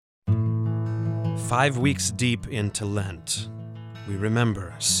5 weeks deep into Lent, we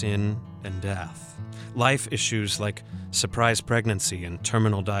remember sin and death. Life issues like surprise pregnancy and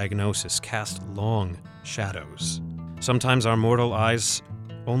terminal diagnosis cast long shadows. Sometimes our mortal eyes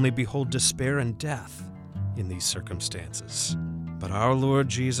only behold despair and death in these circumstances. But our Lord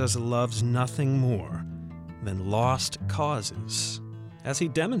Jesus loves nothing more than lost causes, as he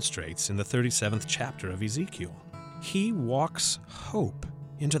demonstrates in the 37th chapter of Ezekiel. He walks hope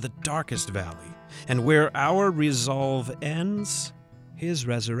into the darkest valley, and where our resolve ends, his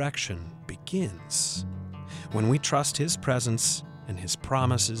resurrection begins. When we trust his presence and his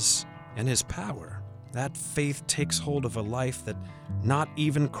promises and his power, that faith takes hold of a life that not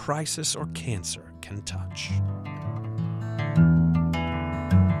even crisis or cancer can touch.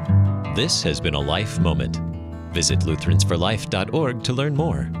 This has been a Life Moment. Visit lutheransforlife.org to learn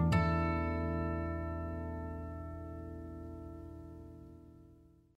more.